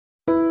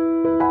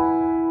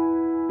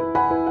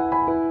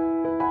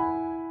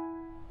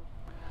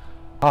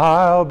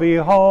I'll be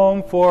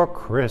home for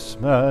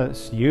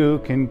Christmas, you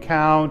can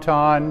count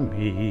on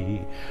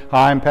me.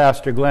 I'm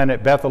Pastor Glenn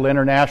at Bethel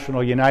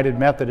International United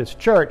Methodist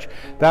Church.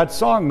 That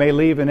song may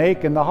leave an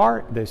ache in the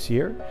heart this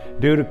year.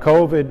 Due to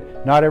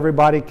COVID, not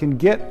everybody can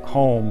get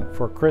home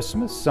for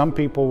Christmas. Some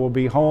people will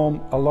be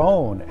home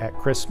alone at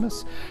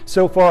Christmas.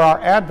 So for our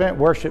Advent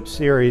worship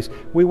series,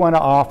 we want to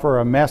offer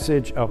a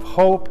message of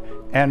hope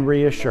and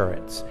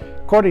reassurance.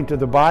 According to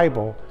the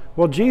Bible,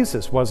 well,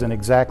 Jesus wasn't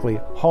exactly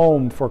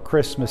home for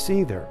Christmas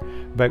either,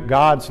 but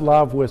God's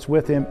love was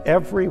with him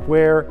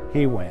everywhere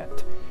he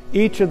went.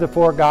 Each of the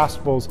four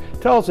Gospels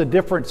tells a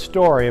different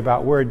story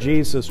about where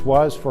Jesus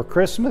was for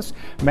Christmas.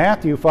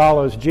 Matthew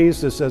follows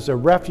Jesus as a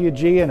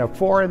refugee in a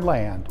foreign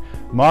land.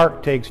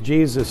 Mark takes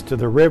Jesus to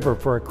the river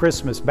for a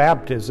Christmas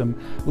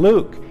baptism.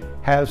 Luke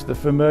has the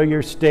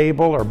familiar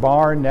stable or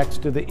barn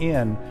next to the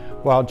inn,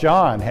 while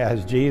John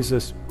has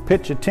Jesus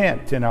pitch a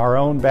tent in our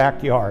own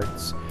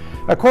backyards.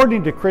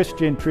 According to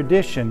Christian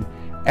tradition,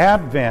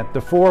 Advent, the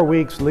 4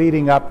 weeks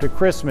leading up to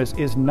Christmas,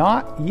 is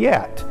not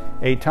yet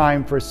a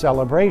time for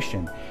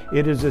celebration.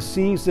 It is a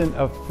season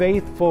of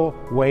faithful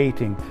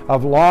waiting,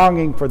 of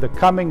longing for the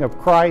coming of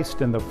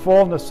Christ and the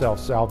fullness of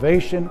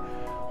salvation.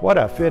 What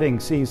a fitting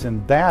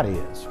season that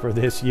is for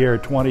this year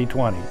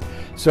 2020.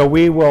 So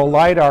we will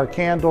light our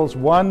candles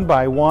one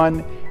by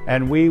one,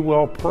 and we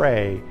will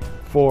pray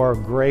for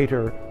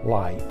greater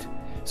light.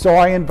 So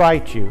I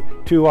invite you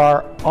to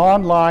our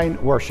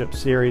online worship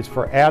series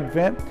for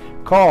Advent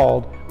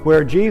called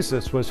Where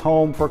Jesus Was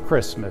Home for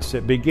Christmas.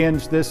 It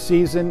begins this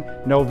season,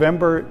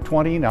 November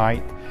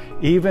 29th.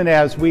 Even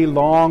as we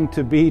long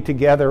to be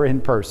together in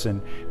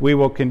person, we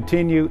will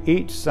continue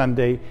each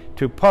Sunday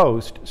to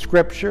post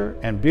scripture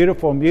and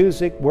beautiful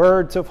music,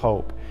 words of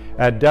hope,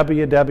 at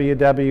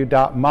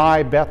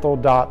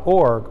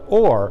www.mybethel.org,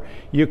 or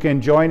you can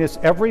join us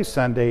every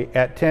Sunday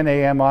at 10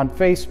 a.m. on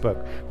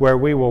Facebook, where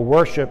we will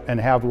worship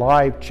and have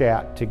live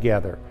chat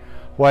together.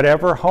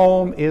 Whatever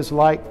home is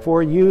like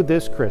for you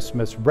this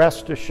Christmas,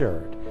 rest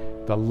assured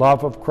the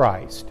love of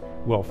Christ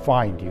will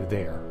find you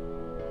there.